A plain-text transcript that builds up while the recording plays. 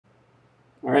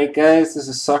Alright guys, this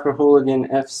is Soccer Hooligan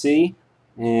FC,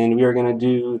 and we are going to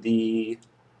do the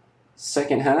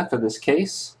second half of this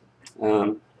case.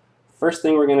 First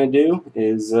thing we're going to do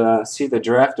is see the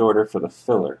draft order for the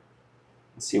filler,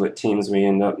 and see what teams we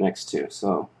end up next to.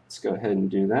 So let's go ahead and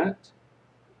do that.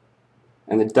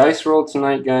 And the dice roll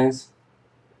tonight, guys,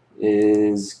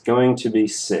 is going to be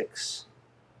 6.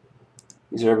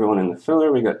 These are everyone in the filler.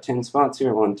 We got 10 spots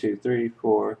here. 1, 2, 3,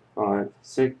 4, 5,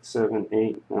 6, 7,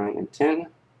 8, 9, and 10.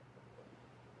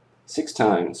 6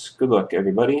 times. Good luck,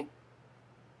 everybody.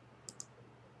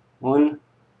 1,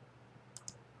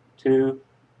 2,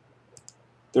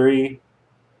 3,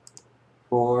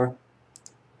 4,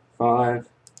 5,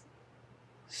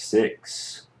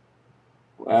 6.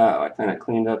 Wow, I kind of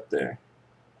cleaned up there.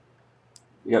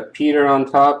 We got Peter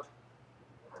on top,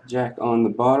 Jack on the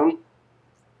bottom.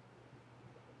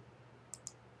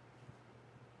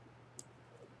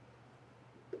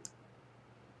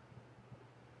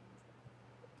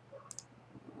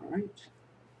 All right.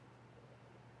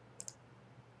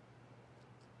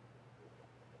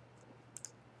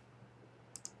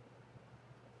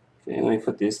 Okay, let me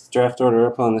put this draft order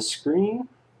up on the screen.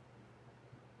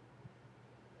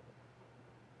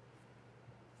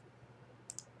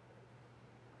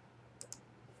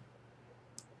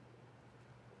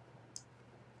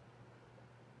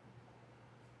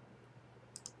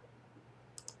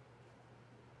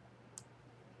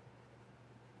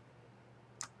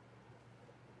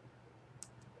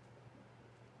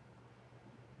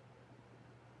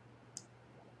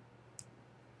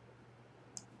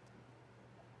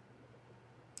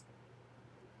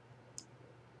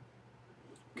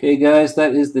 Okay, guys,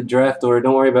 that is the draft order.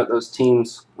 Don't worry about those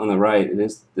teams on the right.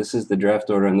 This is the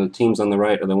draft order, and the teams on the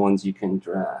right are the ones you can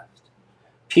draft.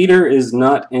 Peter is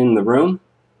not in the room,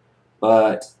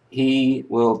 but he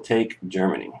will take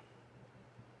Germany.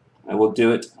 I will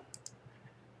do it.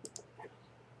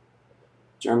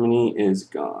 Germany is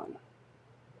gone.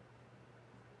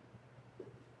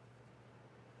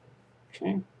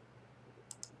 Okay.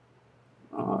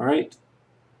 All right.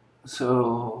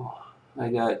 So I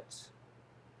got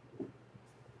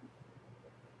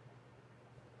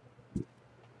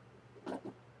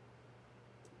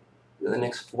the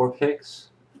next 4 picks.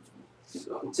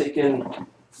 So I'm taking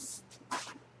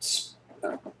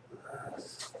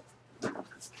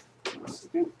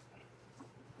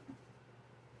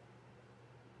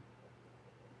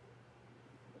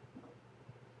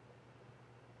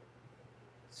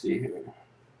see here.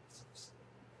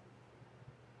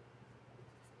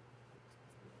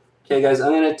 Okay, guys,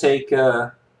 I'm going to take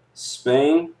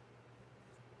Spain.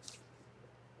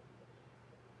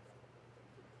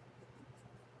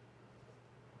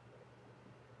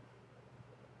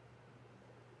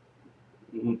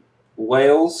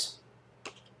 Wales.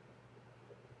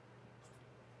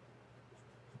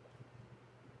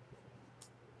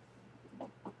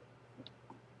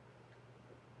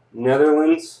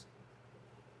 Netherlands.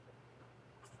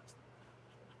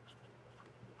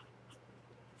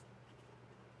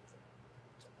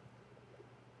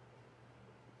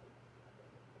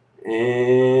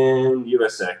 And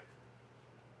USA.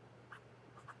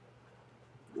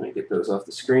 Let me get those off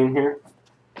the screen here.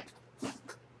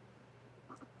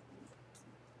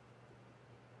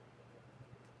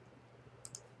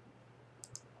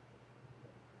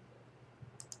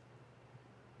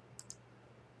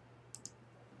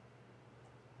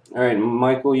 All right,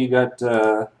 Michael, you got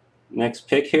next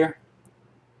pick here.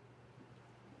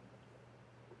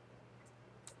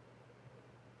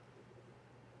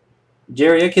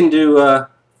 Jerry, I can do. I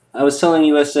was selling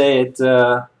USA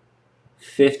at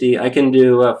 50. I can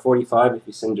do 45 if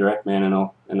you send direct, man,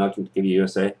 and I can give you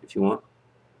USA if you want.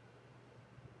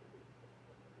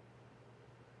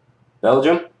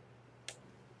 Belgium.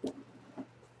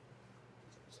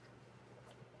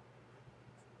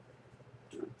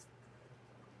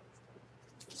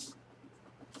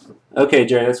 Okay,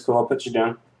 Jerry, that's cool. I'll put you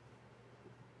down.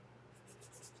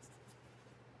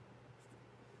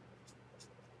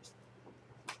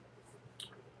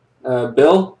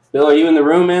 Bill, are you in the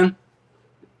room, man?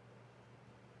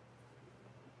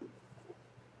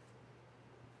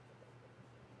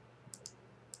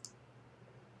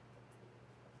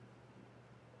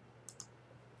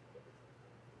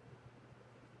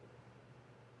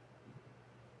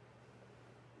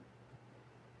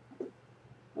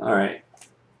 All right.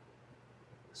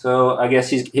 So I guess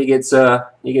he gets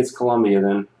Colombia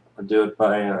then. I'll do it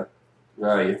by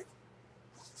value.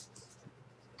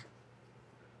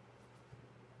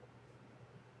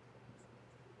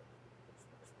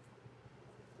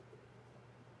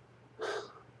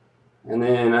 And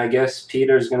then I guess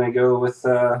Peter's gonna go with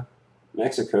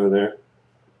Mexico there.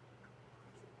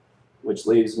 which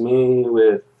leaves me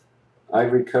with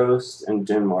Ivory Coast and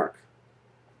Denmark.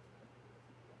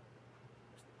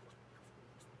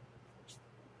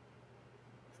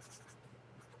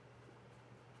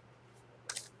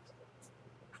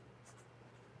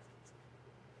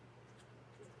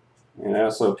 And I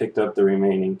also picked up the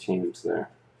remaining teams there.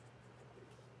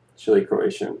 Chile,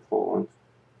 Croatia, and Poland.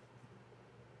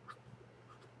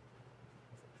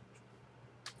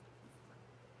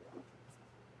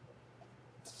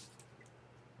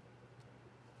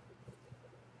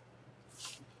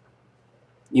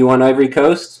 You want Ivory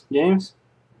Coast, James?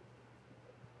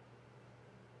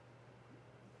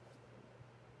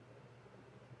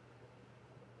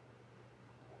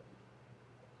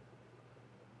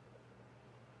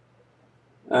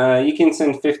 You can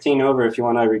send 15 over if you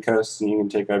want Ivory Coast, and you can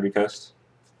take Ivory Coast.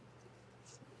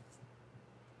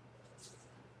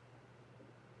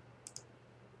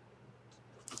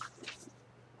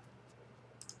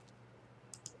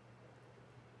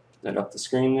 That up the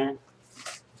screen there.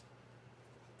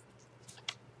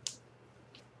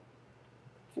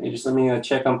 Okay, just let me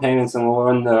check on payments, and we'll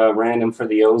run the random for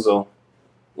the Ozil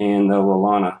and the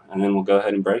Lalana, and then we'll go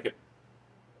ahead and break it.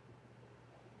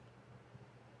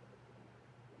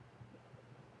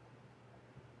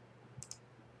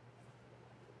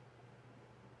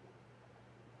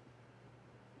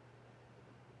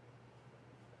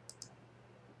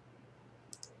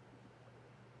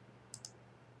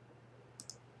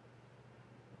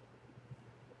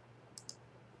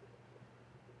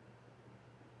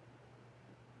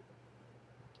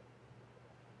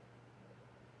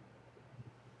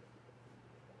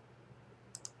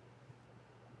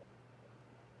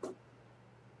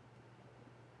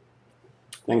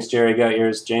 Thanks, Jerry. Got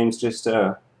yours. James, just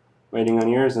waiting on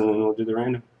yours, and then we'll do the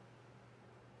random.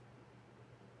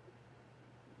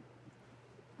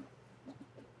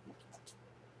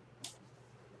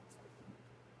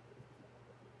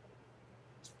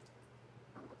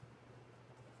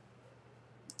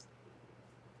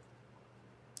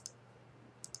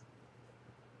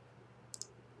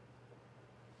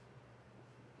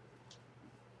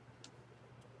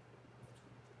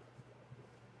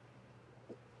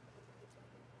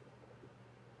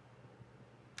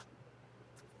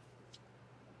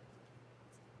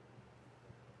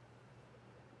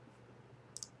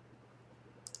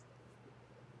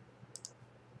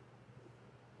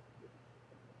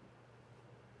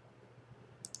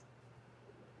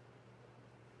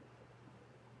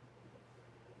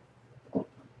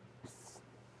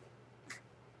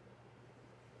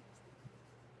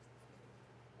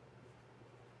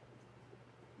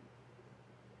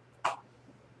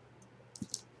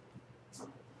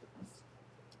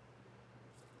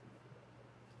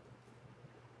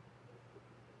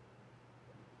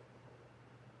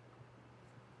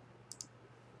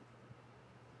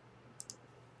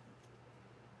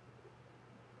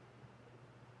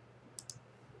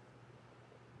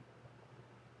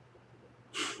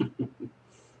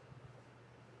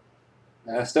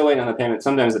 Still waiting on the payment.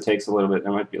 Sometimes it takes a little bit.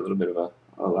 There might be a little bit of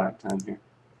a lag time here.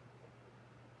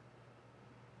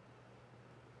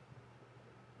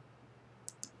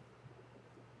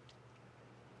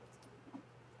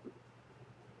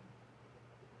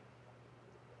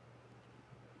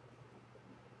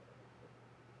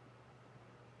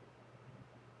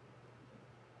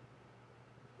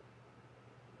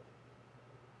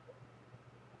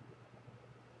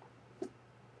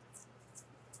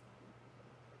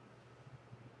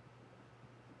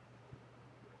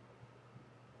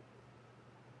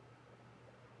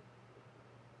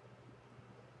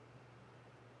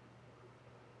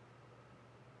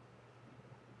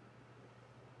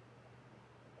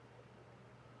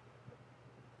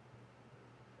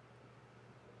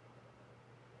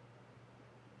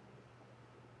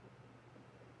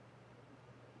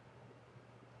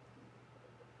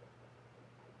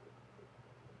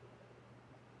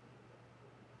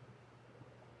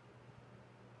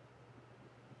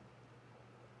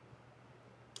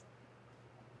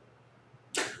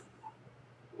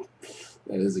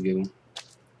 That is a good one.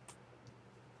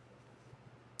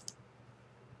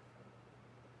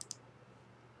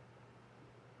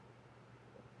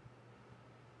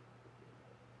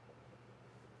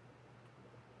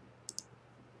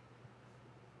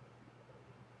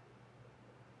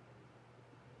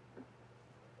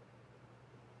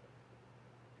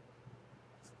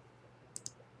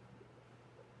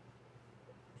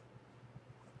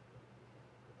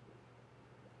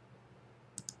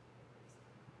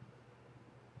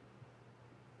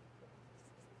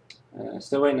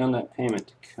 Still waiting on that payment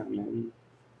to come in.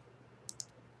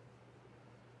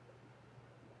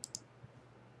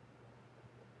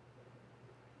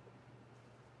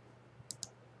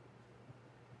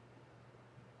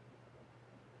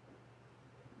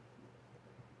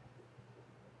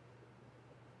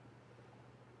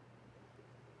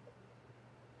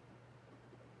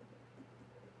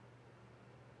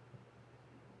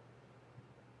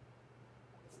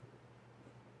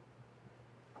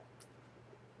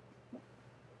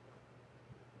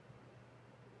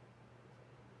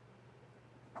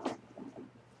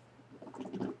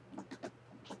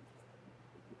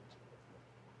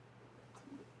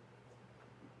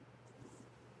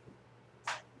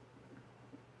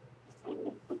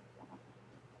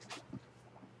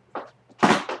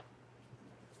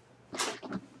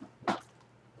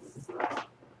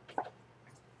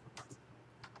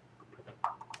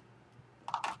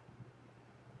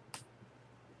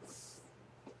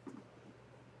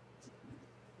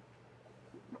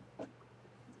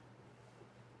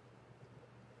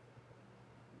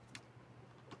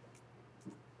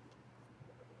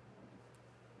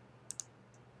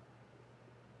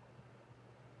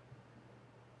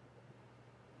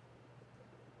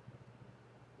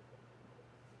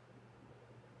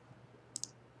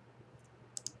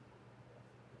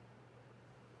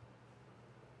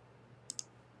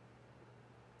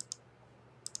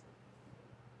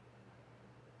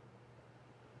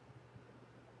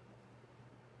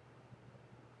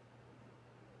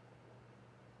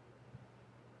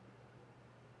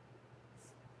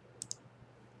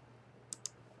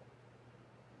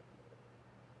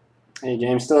 Hey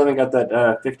James, still haven't got that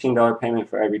 $15 payment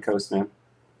for Ivory Coast, man.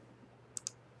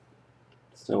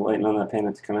 Still waiting on that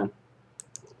payment to come in.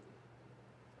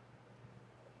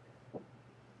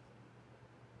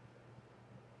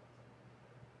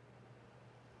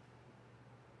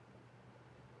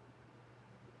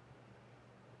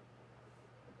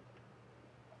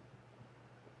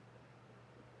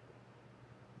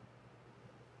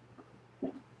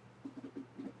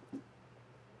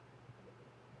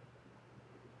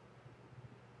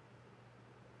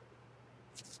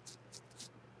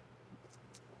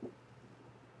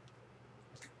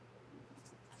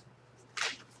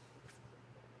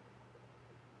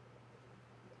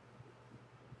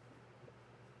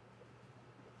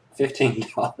 $15.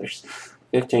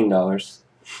 $15.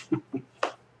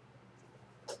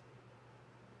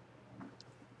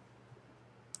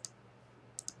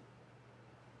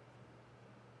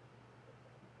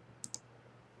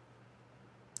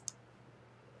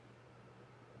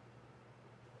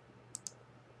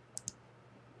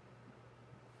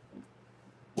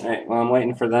 Alright, well I'm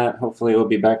waiting for that. Hopefully it will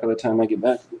be back by the time I get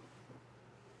back.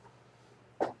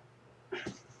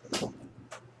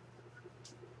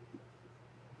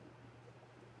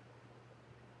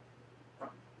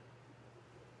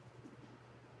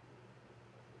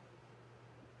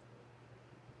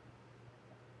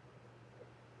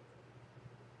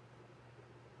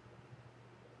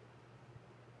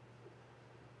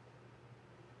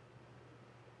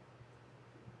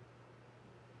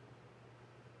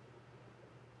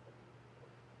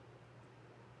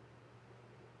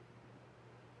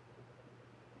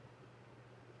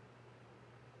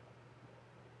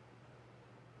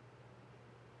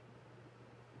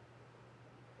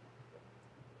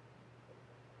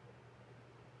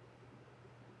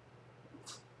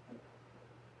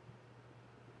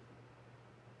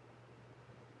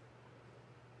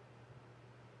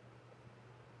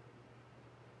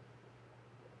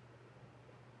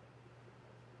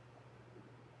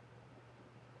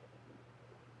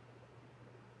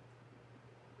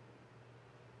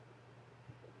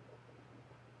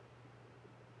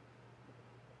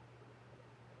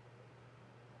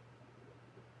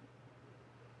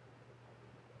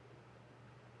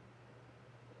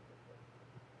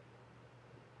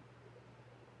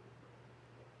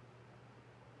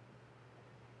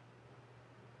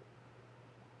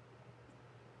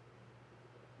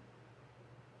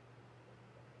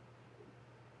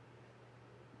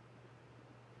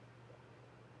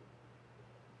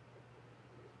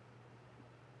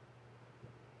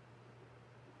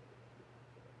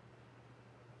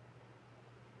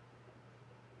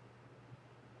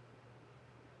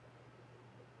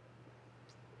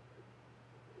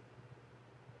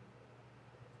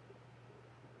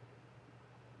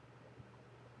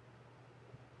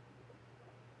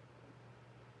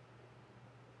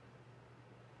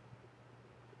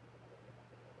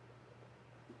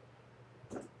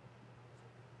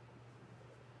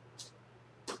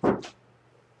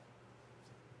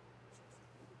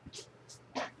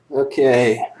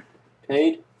 Okay,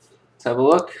 paid. Let's have a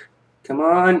look. Come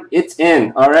on, it's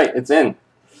in. All right, it's in.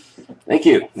 Thank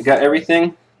you. We got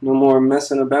everything. No more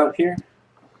messing about here.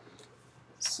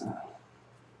 So.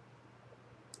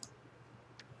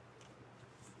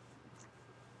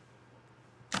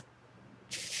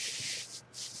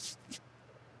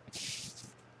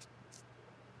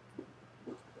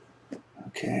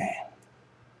 Okay.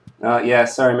 Yeah,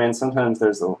 sorry, man. Sometimes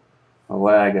there's a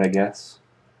lag, I guess.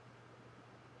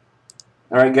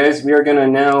 All right, guys, we are going to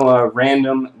now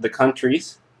random the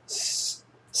countries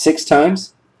 6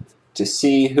 times to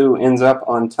see who ends up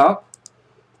on top.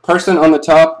 Person on the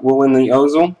top will win the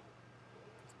Ozil.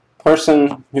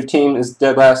 Person whose team is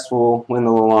dead last will win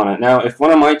the Lalana. Now, if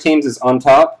one of my teams is on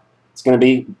top, it's going to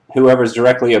be whoever's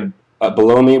directly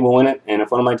below me will win it, and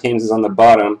if one of my teams is on the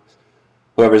bottom,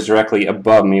 whoever's directly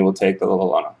above me will take the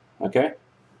Lalana. Okay?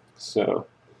 So,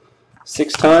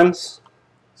 6 times.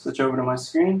 Switch over to my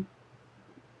screen.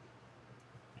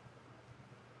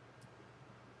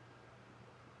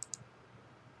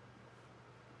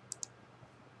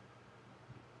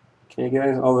 Okay,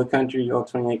 guys, all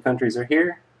 28 countries are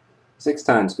here. 6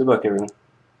 times. Good luck, everyone.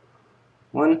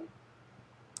 1,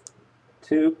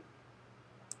 2,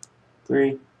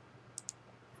 3,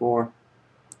 4,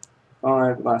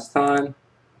 5. Last time.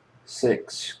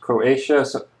 6. Croatia.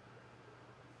 So,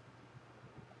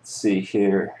 let's see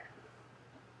here.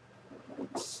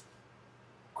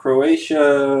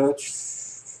 Croatia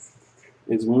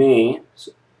is me.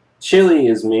 Chile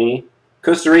is me.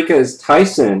 Costa Rica is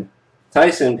Tyson.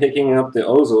 Tyson picking up the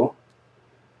Ozil.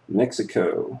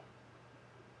 Mexico.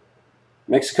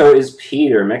 Mexico is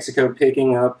Peter. Mexico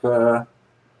picking up the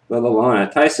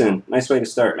Lalana. Tyson, nice way to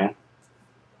start, man.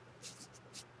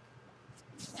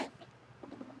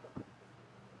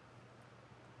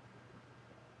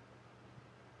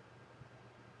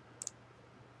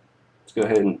 Let's go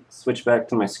ahead and switch back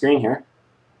to my screen here.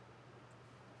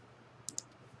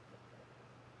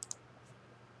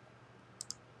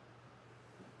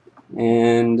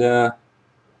 And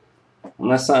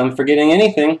unless I'm forgetting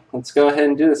anything, let's go ahead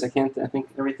and do this. I think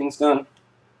everything's done.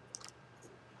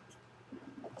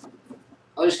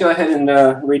 I'll just go ahead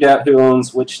and read out who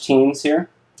owns which teams here.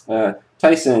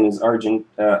 Tyson is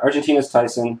Argentina's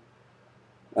Tyson.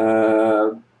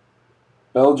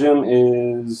 Belgium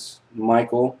is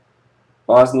Michael.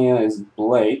 Bosnia is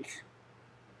Blake.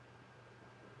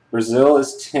 Brazil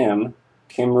is Tim.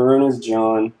 Cameroon is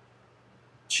John.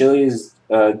 Chile is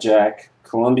Jack.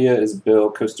 Colombia is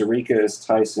Bill. Costa Rica is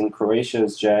Tyson. Croatia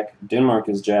is Jack. Denmark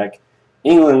is Jack.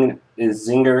 England is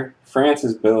Zinger. France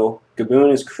is Bill.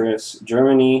 Gabon is Chris.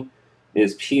 Germany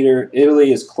is Peter.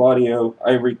 Italy is Claudio.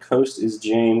 Ivory Coast is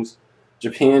James.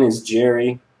 Japan is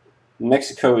Jerry.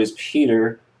 Mexico is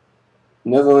Peter.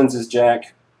 Netherlands is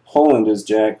Jack. Poland is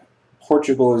Jack.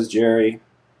 Portugal is Jerry.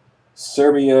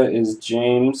 Serbia is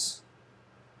James.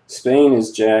 Spain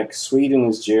is Jack. Sweden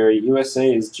is Jerry.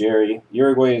 USA is Jerry.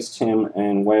 Uruguay is Tim.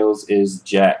 And Wales is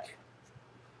Jack.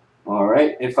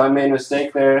 Alright, if I made a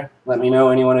mistake there, let me know,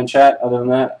 anyone in chat. Other than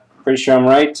that, pretty sure I'm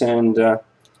right, and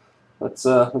let's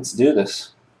do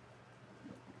this.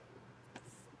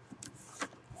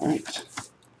 Alright.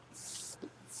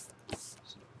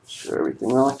 Share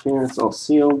everything off here. It's all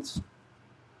sealed.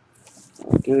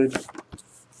 All good.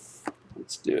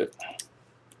 Let's do it.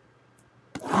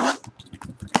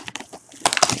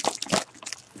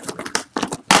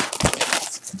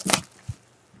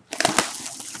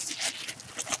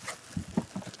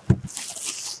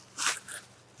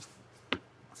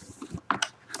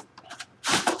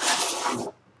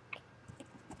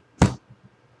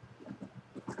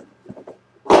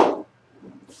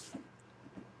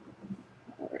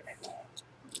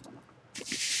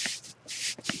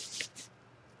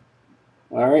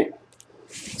 Alright,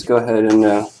 let's go ahead and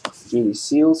do these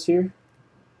seals here.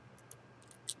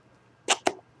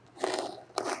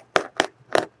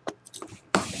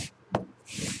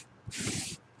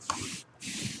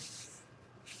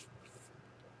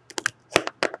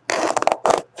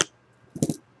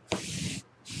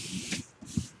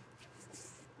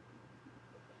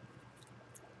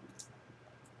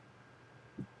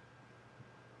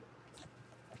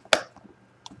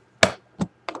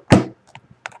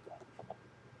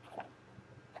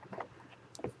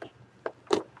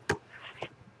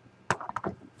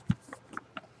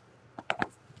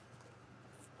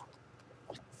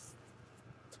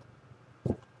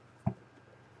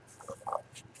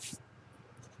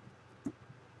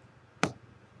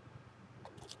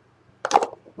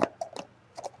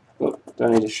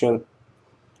 Don't need to show.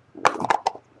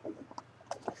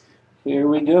 Here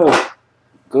we go.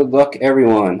 Good luck,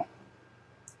 everyone.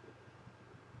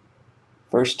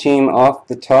 First team off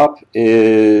the top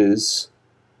is,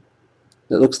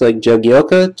 it looks like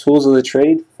Jagielka, Tools of the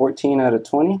Trade, 14 out of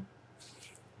 20.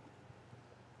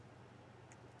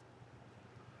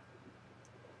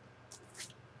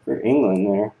 For England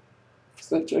there. Is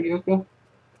that Jagielka?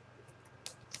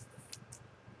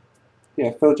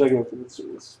 Yeah, Phil Jagielka. Let's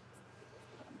do this.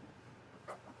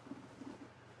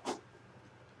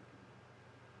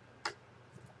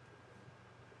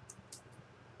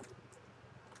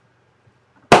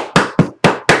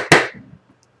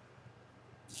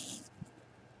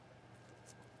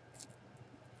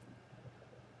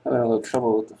 Having a little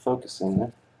trouble with the focusing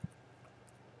there.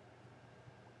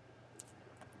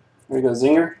 Here we go,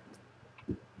 Zinger.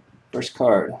 First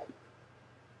card.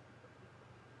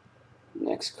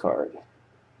 Next card.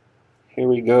 Here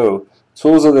we go.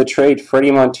 Tools of the Trade,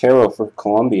 Freddie Montero for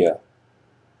Colombia.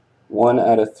 1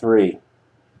 out of 3.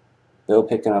 Bill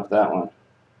picking up that one.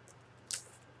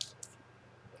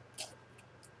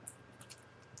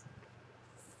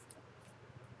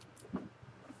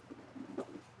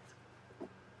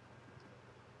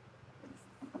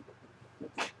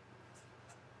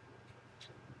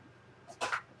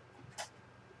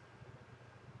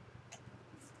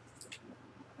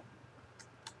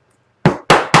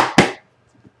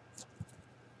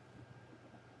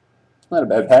 Not a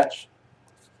bad patch.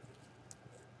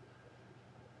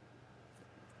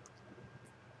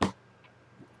 The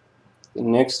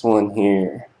next one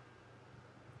here.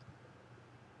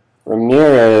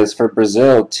 Ramirez for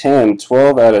Brazil, Tim,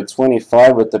 12 out of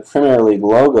 25 with the Premier League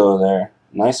logo there.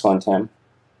 Nice one, Tim.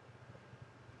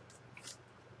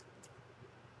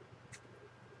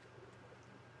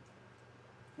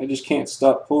 I just can't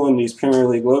stop pulling these Premier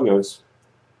League logos.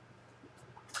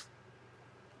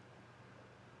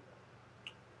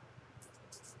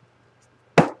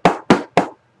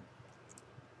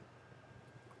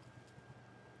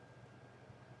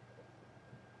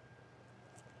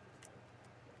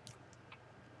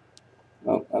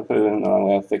 Oh, I put it in the wrong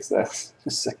way. I'll fix that. Just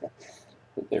a second.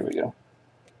 But there we go.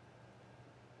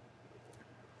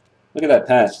 Look at that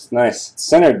patch. It's nice. It's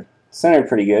centered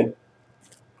pretty good.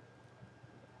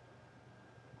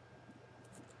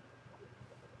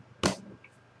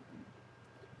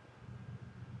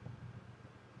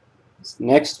 This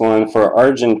next one for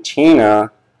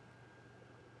Argentina,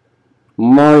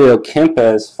 Mario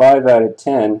Kempes, 5 out of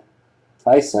 10.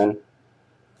 Tyson.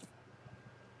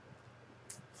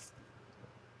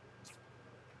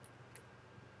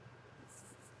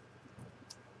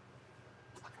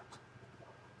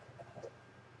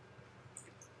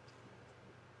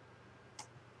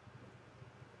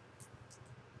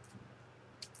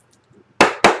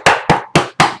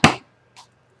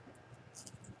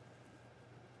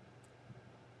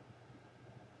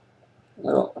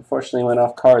 Unfortunately went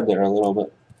off card there a little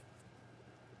bit.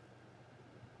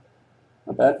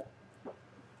 Not bad.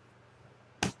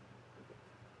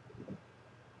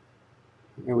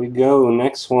 Here we go,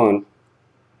 next one.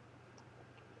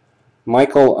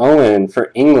 Michael Owen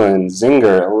for England,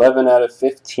 Zinger, 11 out of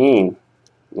 15.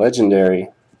 Legendary.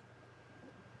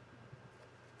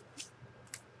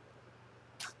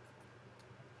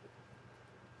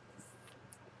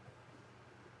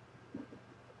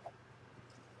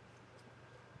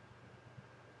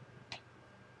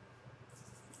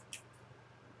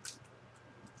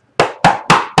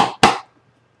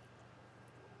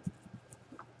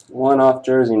 One off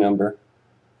jersey number.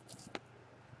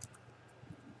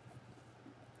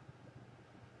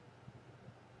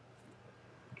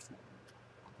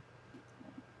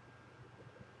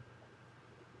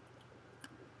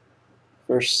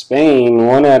 For Spain,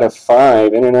 1 out of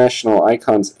 5. International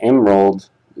Icons Emerald,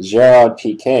 Gerard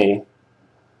Piqué. I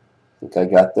think I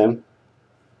got them.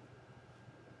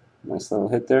 Nice little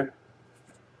hit there.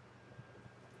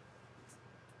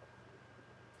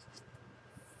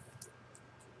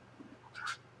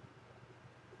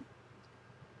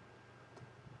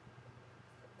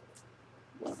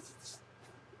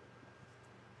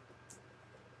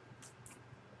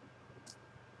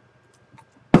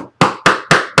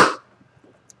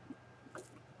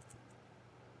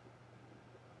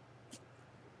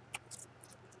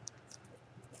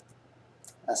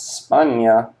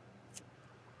 España.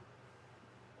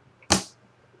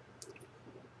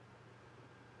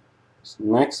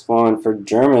 Next one for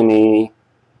Germany,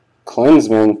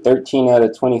 Klinsmann, 13 out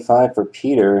of 25 for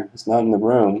Peter. He's not in the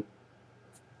room.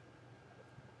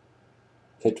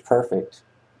 Pitch perfect.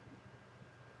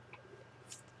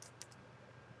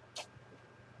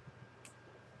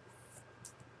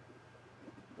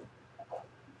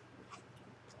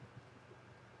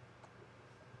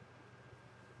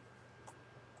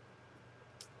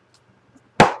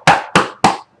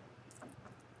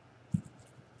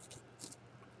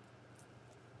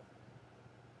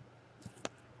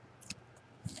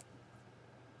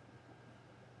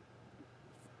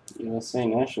 USA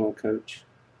national coach.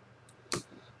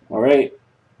 All right,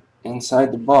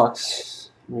 inside the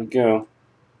box. Here we go.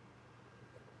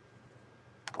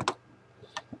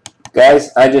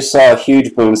 Guys, I just saw a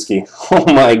huge boomski.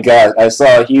 Oh my god, I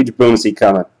saw a huge boomski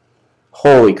coming.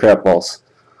 Holy crap balls.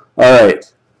 All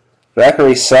right,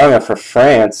 Zachary Saga for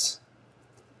France.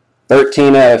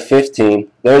 13 out of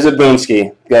 15. There's a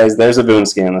boomski. Guys, there's a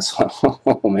boomski on this one.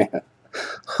 Oh man.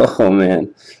 Oh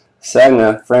man.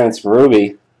 Sagna, France,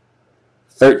 Ruby.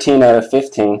 13 out of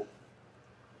 15.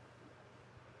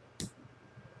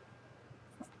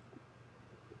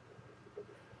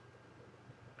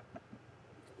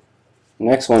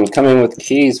 Next one, coming with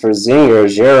keys for Zinger,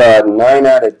 Gerard, 9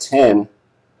 out of 10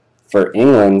 for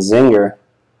England, Zinger.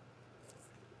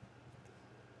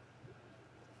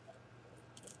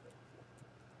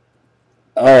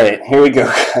 All right, here we go,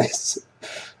 guys.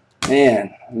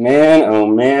 Man, oh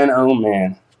man, oh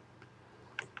man.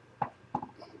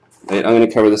 Wait, I'm going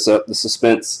to cover this up, the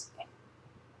suspense.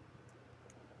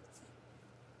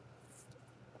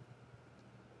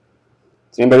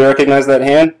 Does anybody recognize that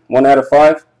hand? 1 out of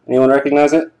 5? Anyone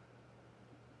recognize it?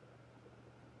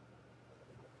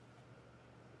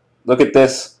 Look at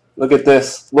this. Look at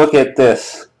this. Look at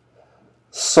this.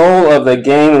 Soul of the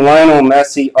game, Lionel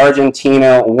Messi,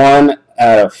 Argentina, 1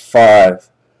 out of 5.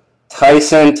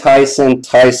 Tyson, Tyson,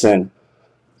 Tyson.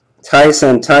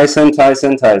 Tyson, Tyson,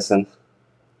 Tyson, Tyson.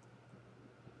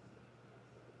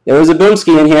 There was a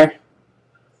boomski in here.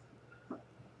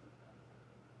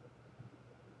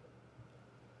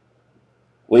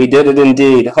 We did it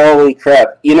indeed. Holy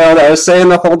crap. You know, I was saying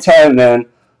the whole time, man.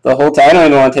 The whole time. I don't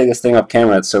even want to take this thing off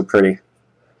camera. It's so pretty.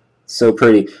 So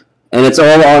pretty. And it's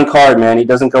all on card, man. He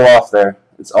doesn't go off there.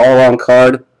 It's all on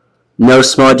card. No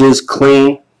smudges.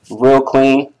 Clean. Real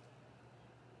clean.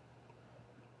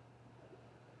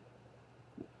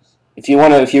 If you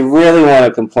really want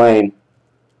to complain,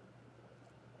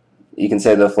 you can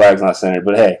say the flag's not centered.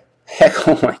 But hey, heck,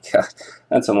 oh my god.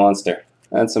 That's a monster.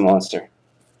 That's a monster.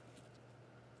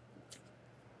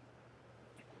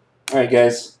 Alright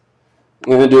guys,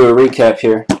 I'm going to do a recap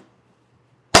here.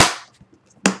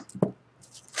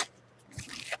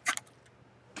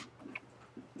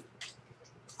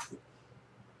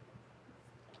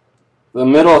 The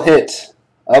middle hit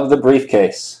of the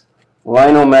briefcase,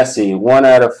 Lionel Messi, 1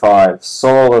 out of 5,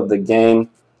 soul of the game,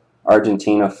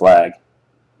 Argentina flag.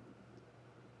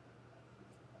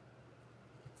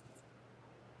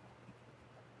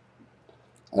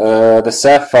 The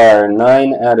Sapphire,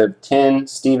 9 out of 10,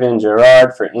 Steven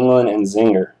Gerrard for England and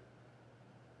Zinger.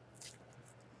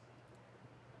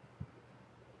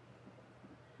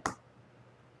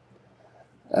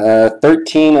 Uh,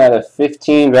 13 out of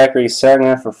 15, Valkyrie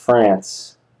Sagna for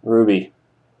France, Ruby,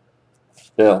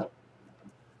 Bill.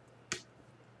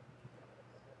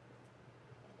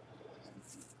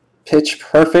 Pitch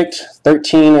Perfect,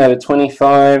 13 out of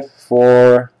 25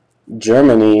 for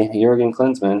Germany, Jurgen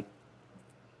Klinsmann.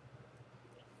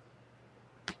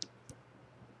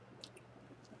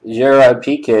 Gerard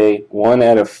Piqué, 1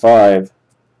 out of 5.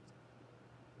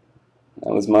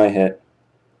 That was my hit.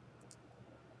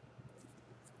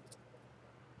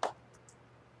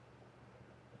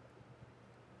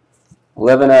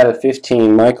 $11 out of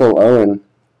 15, Michael Owen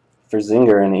for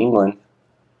Zinger in England.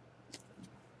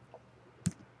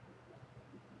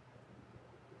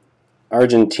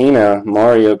 Argentina,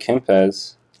 Mario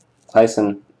Kempes.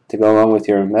 Tyson to go along with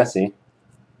your Messi.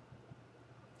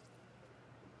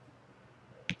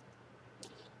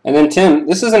 And then Tim,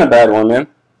 this isn't a bad one, man.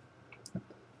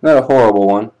 Not a horrible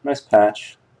one. Nice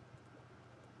patch.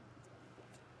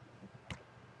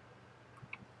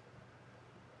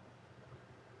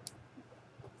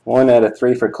 One out of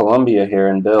 3 for Colombia here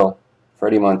in Bill.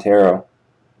 Freddie Montero.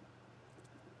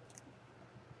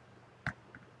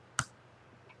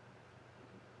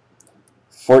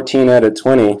 $14 out of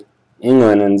 20,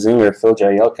 England and Zinger, Phil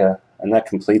Jagielka. And that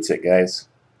completes it, guys.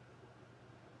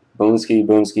 Boomski,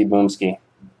 boomski, boomski.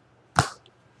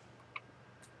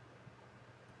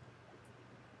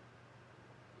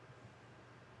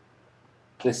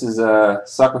 This is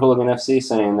Soccer Hooligan FC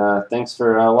saying thanks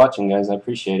for watching, guys. I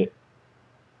appreciate it.